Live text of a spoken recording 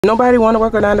Nobody want to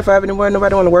work a 9 to 5 anymore.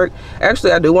 Nobody want to work.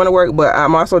 Actually, I do want to work, but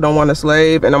I'm also don't want to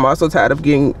slave, and I'm also tired of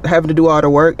having to do all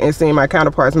the work and seeing my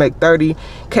counterparts make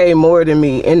 30K more than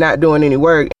me and not doing any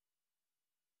work.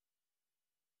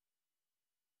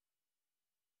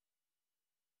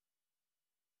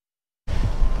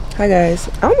 Hi guys,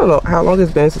 I don't know how long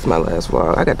it's been since my last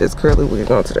vlog. I got this curly wig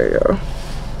on today, y'all.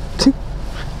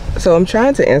 So I'm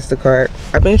trying to Instacart.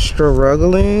 I've been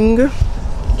struggling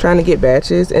trying to get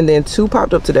batches, and then 2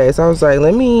 popped up today, so I was like,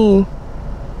 let me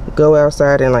go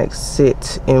outside and like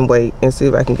sit and wait and see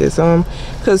if I can get some,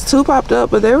 because 2 popped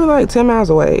up, but they were like 10 miles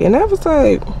away, and that was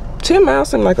like 10 miles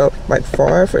seemed like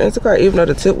far for Instacart. Even though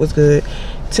the tip was good,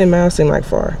 10 miles seemed like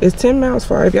far. Is 10 miles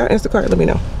far? If y'all Instacart, let me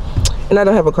know. And I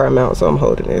don't have a car mount, so I'm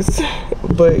holding this.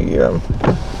 But yeah,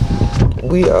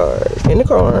 we are in the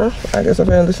car. I guess I'm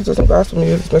gonna listen to some gospel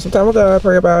music, spend some time with God,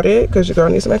 pray about it, because you're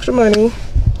gonna need some extra money.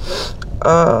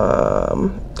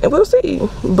 And we'll see.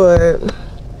 But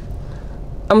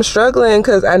I'm struggling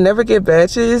because I never get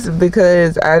batches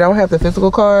because I don't have the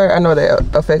physical card. I know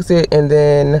that affects it, and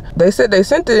then they said they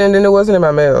sent it and then it wasn't in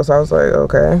my mail, so I was like,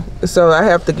 okay, so I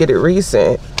have to get it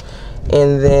resent.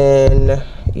 And then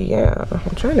yeah,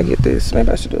 I'm trying to get this. Maybe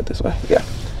I should do it this way. Yeah,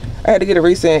 I had to get it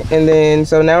resent, and then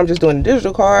so now I'm just doing a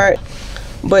digital card.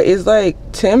 But it's like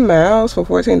 10 miles for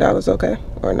 $14. Okay,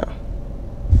 or no?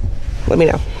 Let me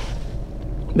know,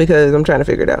 because I'm trying to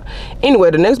figure it out.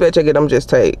 Anyway, the next batch I get, I'm just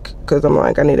take, because I'm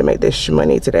like, I need to make this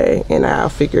money today, and I'll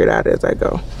figure it out as I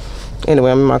go.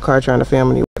 Anyway, I'm in my car trying to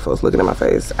film, and you folks looking at my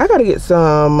face. I gotta get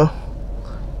some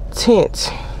tint,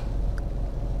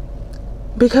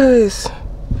 because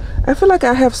I feel like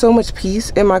I have so much peace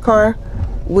in my car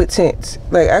with tint.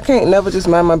 Like, I can't never just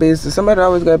mind my business. Somebody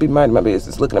always gotta be minding my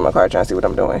business, looking at my car trying to see what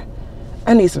I'm doing.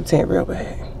 I need some tint real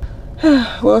bad.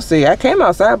 We'll see. I came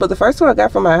outside, but the first one I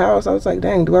got from my house, I was like,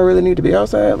 dang, do I really need to be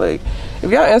outside? Like, if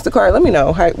y'all Instacart, let me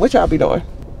know what y'all be doing.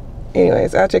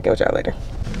 Anyways, I'll check in with y'all later.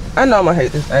 I know I'm gonna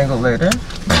hate this angle later,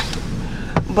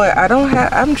 but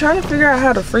I'm trying to figure out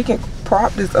how to freaking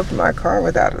prop this up in my car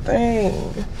without a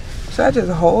thing. Should I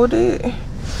just hold it?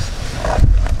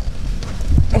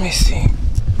 Let me see.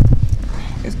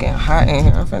 It's getting hot in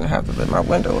here. I'm finna have to let my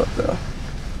window up though.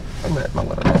 I'm gonna let my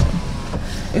window down.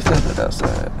 It feels good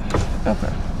outside.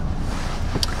 Okay.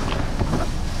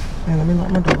 And let me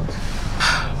lock my doors.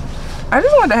 I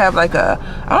just wanted to have like I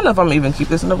don't know if I'm gonna even keep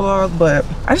this in the vlog, but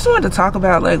I just wanted to talk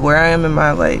about like where I am in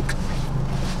my like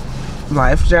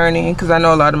life journey, because I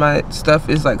know a lot of my stuff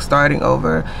is like starting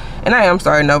over, and I am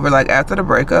starting over. Like after the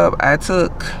breakup, I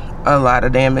took a lot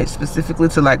of damage, specifically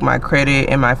to like my credit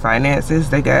and my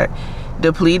finances. They got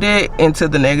depleted into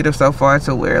the negative so far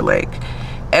to where like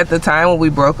at the time when we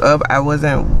broke up, I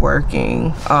wasn't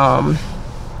working. I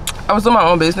was in my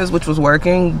own business, which was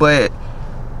working, but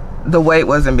the weight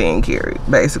wasn't being carried,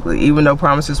 basically, even though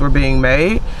promises were being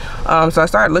made. So I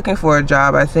started looking for a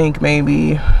job. I think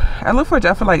maybe I looked for a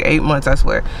job for like 8 months, I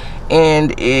swear,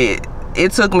 and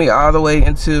it took me all the way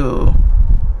into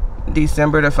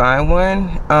December to find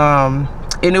one.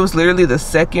 And it was literally the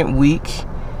second week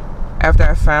after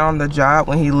I found the job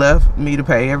when he left me to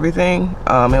pay everything.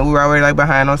 And we were already like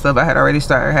behind on stuff. I had already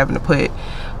started having to put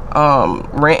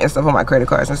rent and stuff on my credit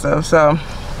cards and stuff. So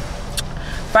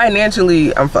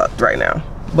financially, I'm fucked right now.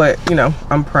 But you know,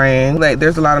 I'm praying. Like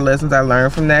there's a lot of lessons I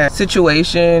learned from that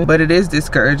situation, but it is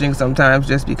discouraging sometimes,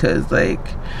 just because like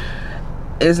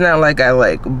it's not like I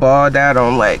like balled out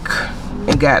on like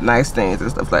and got nice things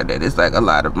and stuff like that. It's like a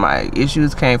lot of my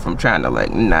issues came from trying to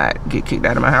like not get kicked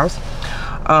out of my house,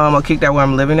 or kicked out where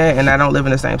I'm living at, and I don't live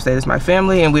in the same state as my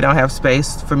family, and we don't have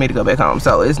space for me to go back home.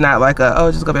 So it's not like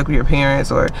oh, just go back with your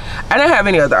parents, or I didn't have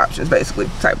any other options, basically,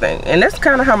 type thing. And that's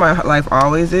kind of how my life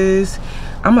always is.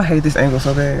 I'm gonna hate this angle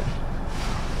so bad.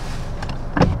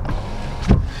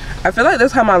 I feel like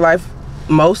that's how my life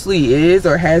mostly is,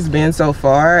 or has been so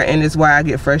far, and it's why I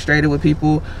get frustrated with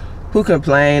people who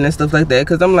complain and stuff like that,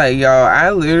 because I'm like, y'all, I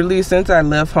literally, since I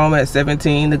left home at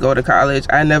 17 to go to college,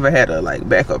 I never had a like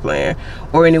backup plan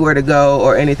or anywhere to go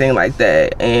or anything like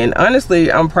that. And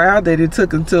honestly, I'm proud that it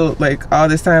took until like all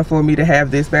this time for me to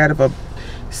have this bad of a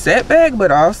setback, but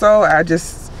also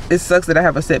it sucks that I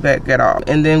have a setback at all.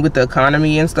 And then with the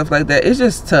economy and stuff like that, it's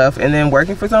just tough. And then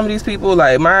working for some of these people,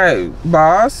 like my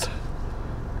boss,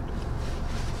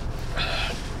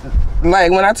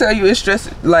 like when I tell you it's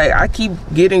stressful, like I keep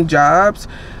getting jobs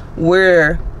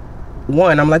where,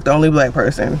 one, I'm like the only black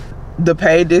person. The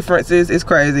pay differences is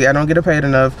crazy. I don't get paid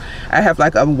enough. I have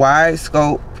like a wide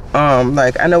scope.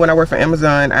 Like I know when I worked for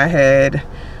Amazon, I had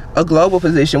a global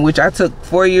position, which I took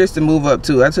 4 years to move up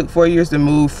to. I took 4 years to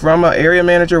move from an area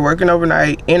manager working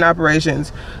overnight in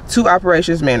operations to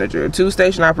operations manager, to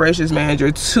station operations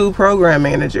manager, to program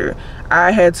manager.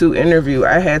 I had to interview,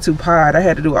 I had to pod, I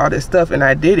had to do all this stuff, and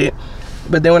I did it.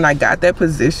 But then when I got that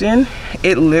position,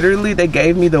 it literally, they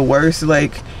gave me the worst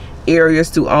like areas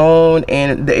to own,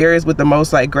 and the areas with the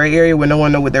most like gray area where no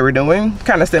one knew what they were doing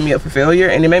kind of set me up for failure,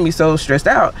 and it made me so stressed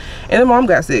out. And then mom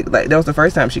got sick. Like, that was the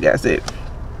first time she got sick,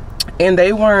 and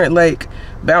they weren't like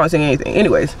balancing anything.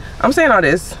 Anyways, I'm saying all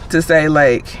this to say,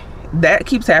 like, that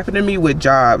keeps happening to me with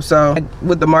jobs. So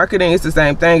with the marketing, it's the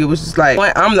same thing. It was just like,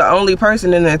 I'm the only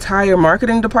person in the entire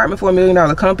marketing department for $1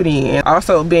 million company, and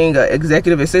also being an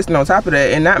executive assistant on top of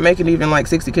that, and not making even like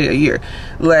 60K a year.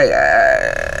 Like,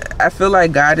 I feel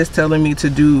like God is telling me to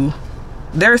do,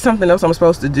 there's something else I'm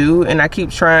supposed to do, and I keep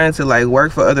trying to like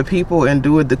work for other people and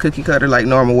do it the cookie cutter like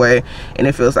normal way, and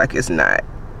it feels like it's not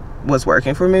what's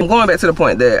working for me. I'm going back to the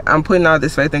point that I'm putting all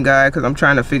this faith in God because I'm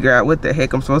trying to figure out what the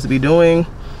heck I'm supposed to be doing.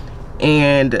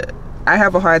 And I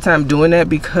have a hard time doing that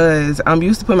because I'm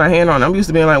used to putting my hand on it. I'm used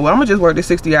to being like, well, I'm gonna just work this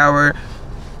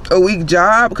 60-hour-a-week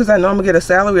job because I know I'm gonna get a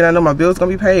salary and I know my bills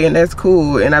gonna be paid, and that's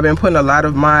cool. And I've been putting a lot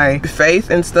of my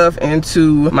faith and stuff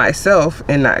into myself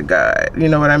and not God. You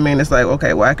know what I mean? It's like,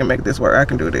 okay, well, I can make this work, I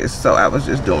can do this. So I was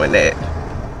just doing that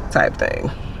type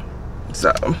thing.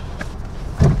 So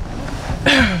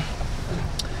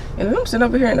and then I'm sitting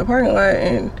over here in the parking lot,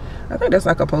 and I think that's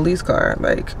like a police car,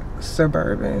 like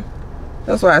Suburban.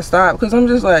 That's why I stopped, because I'm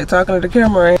just like talking to the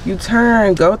camera, and you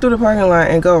turn, go through the parking lot,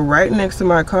 and go right next to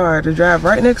my car to drive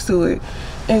right next to it,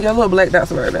 and your little blacked out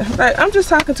Suburban. Like, I'm just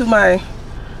talking to my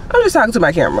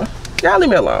camera. Y'all leave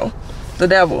me alone. The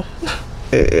devil.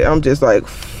 I'm just like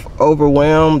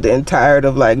overwhelmed and tired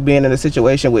of like being in a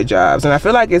situation with jobs, and I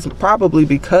feel like it's probably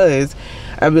because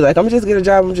I'd be like, I'm gonna just get a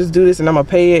job, I'm just do this, and I'm gonna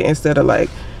pay it, instead of like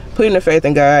putting the faith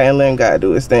in God and letting God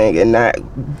do his thing, and not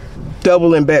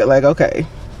doubling back like, okay,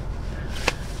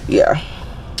 yeah.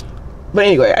 But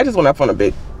anyway, I just went off on a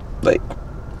big like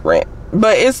rant,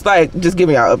 but it's like just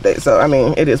giving y'all updates. So I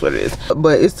mean, it is what it is.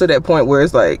 But it's to that point where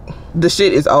it's like the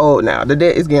shit is old now, the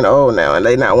debt is getting old now, and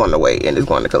they not wanting to wait, and it's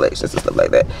going to collections and stuff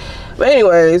like that. But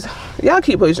anyways, y'all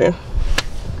keep pushing,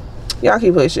 y'all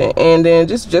keep pushing. And then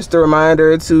just a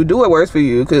reminder to do what works for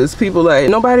you, because people like,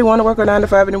 nobody want to work a 9 to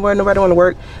 5 anymore. Nobody want to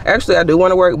work. Actually, I do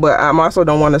want to work, but I'm also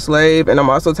don't want to slave, and I'm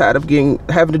also tired of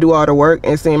having to do all the work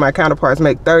and seeing my counterparts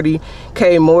make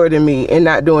 30K more than me and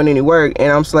not doing any work,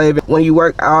 and I'm slaving. When you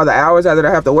work all the hours that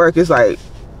I have to work, it's like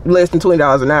less than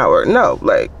 $20 an hour. No,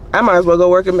 like, I might as well go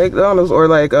work at McDonald's or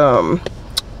like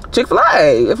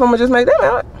Chick-fil-A if I'm gonna just make that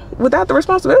out without the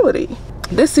responsibility.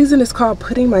 This season is called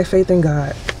putting my faith in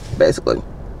God, basically.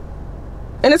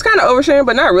 And it's kind of oversharing,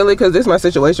 but not really, because this is my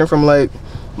situation from like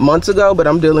months ago, but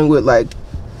I'm dealing with like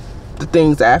the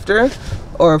things after,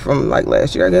 or from like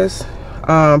last year, I guess.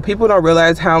 People don't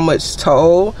realize how much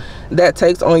toll that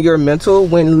takes on your mental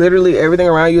when literally everything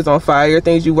around you is on fire,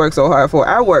 things you work so hard for.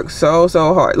 I work so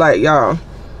hard. Like, y'all,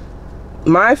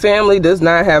 my family does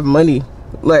not have money.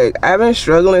 Like, I've been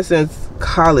struggling since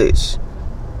college.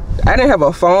 I didn't have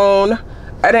a phone.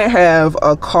 I didn't have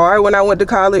a car when I went to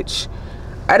college.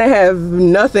 I didn't have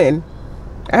nothing.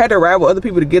 I had to ride with other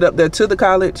people to get up there to the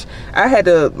college.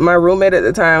 My roommate at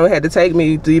the time had to take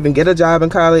me to even get a job in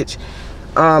college.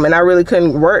 And I really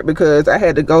couldn't work because I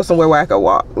had to go somewhere where I could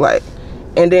walk. Like,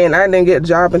 and then I didn't get a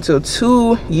job until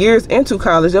 2 years into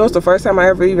college. That was the first time I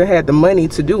ever even had the money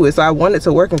to do it. So I wanted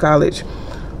to work in college,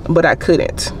 but I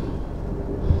couldn't.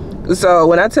 So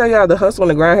when I tell y'all the hustle on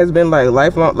the grind has been like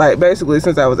lifelong, like basically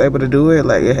since I was able to do it,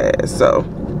 like it has. So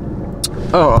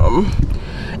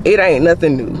it ain't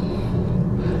nothing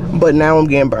new, but now I'm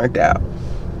getting burnt out,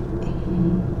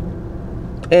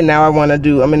 and now I'm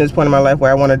in this point in my life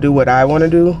where I want to do what I want to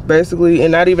do, basically,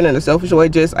 and not even in a selfish way,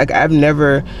 just like I've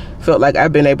never felt like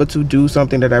I've been able to do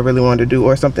something that I really want to do,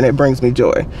 or something that brings me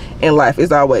joy in life.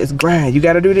 It's always grind. You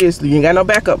got to do this. You ain't got no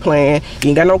backup plan. You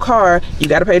ain't got no car. You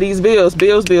got to pay these bills,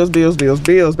 baby.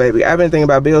 I've been thinking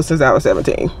about bills since I was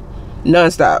 17,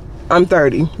 nonstop. I'm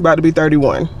 30, about to be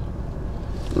 31.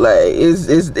 Like,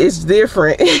 it's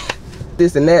different.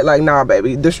 This and that. Like, nah,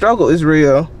 baby, the struggle is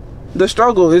real. The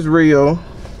struggle is real.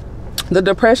 The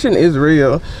depression is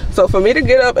real. So for me to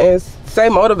get up and say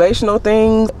motivational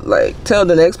things, like tell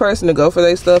the next person to go for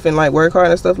their stuff and like work hard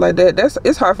and stuff like that,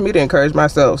 it's hard for me to encourage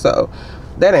myself. So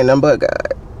that ain't nothing but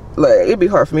God. Like, it'd be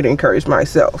hard for me to encourage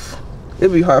myself.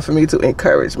 It'd be hard for me to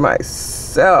encourage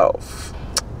myself.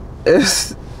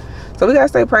 So we gotta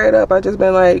stay prayed up. I just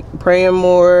been like praying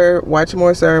more, watching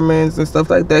more sermons and stuff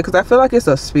like that, because I feel like it's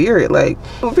a spirit. Like,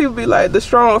 when people be like the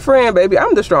strong friend, baby,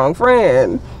 I'm the strong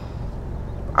friend.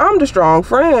 I'm the strong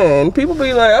friend. People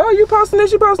be like, oh, you posting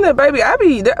this, you posting that. Baby,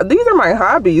 these are my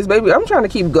hobbies, baby. I'm trying to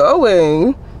keep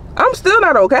going. I'm still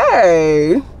not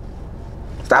okay.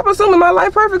 Stop assuming my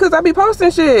life perfect because I be posting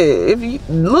shit. If you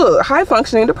look, high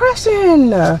functioning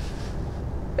depression.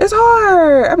 It's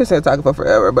hard. I've been saying talking for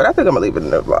forever, but I think I'm gonna leave it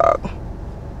in the vlog.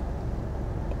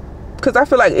 Cause I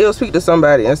feel like it'll speak to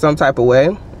somebody in some type of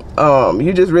way.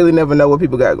 You just really never know what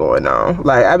people got going on.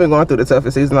 Like, I've been going through the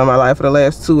toughest season of my life for the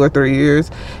last 2 or 3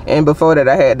 years, and before that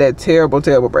I had that terrible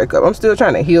breakup. I'm still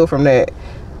trying to heal from that.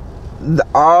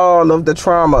 All of the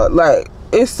trauma, like,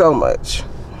 it's so much.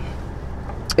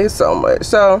 It's so much.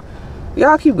 So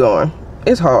y'all keep going.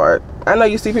 It's hard. I know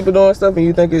you see people doing stuff and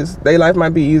you think their life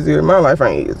might be easier. My life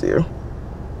ain't easier,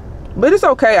 but it's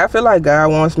okay. I feel like God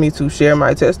wants me to share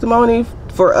my testimony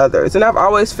for others, and I've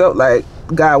always felt like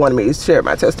God wanted me to share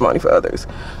my testimony for others,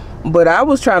 but I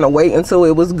was trying to wait until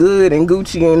it was good and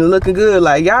Gucci and looking good,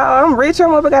 like, y'all, I'm rich,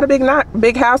 I got a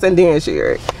big house, and then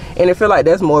share it. And I feel like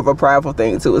that's more of a prideful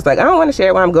thing too. It's like, I don't want to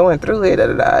share while I'm going through it,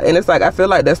 and it's like, I feel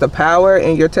like that's the power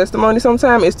in your testimony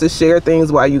sometimes, is to share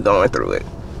things while you're going through it,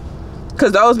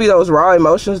 because those raw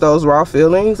emotions, those raw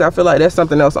feelings, I feel like that's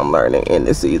something else I'm learning in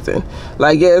this season.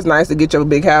 Like, yeah, it's nice to get your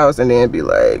big house and then be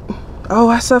like, oh,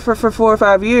 I suffered for 4 or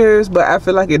 5 years, but I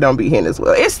feel like it don't be hitting as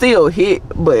well. It still hit,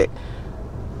 but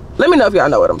let me know if y'all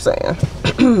know what I'm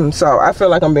saying. So I feel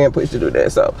like I'm being pushed to do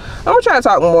that. So I'm gonna try to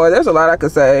talk more. There's a lot I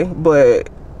could say, but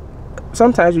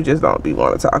sometimes you just don't be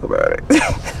want to talk about it.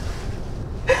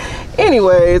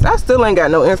 Anyways, I still ain't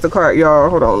got no Instacart, y'all.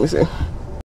 Hold on, let me see.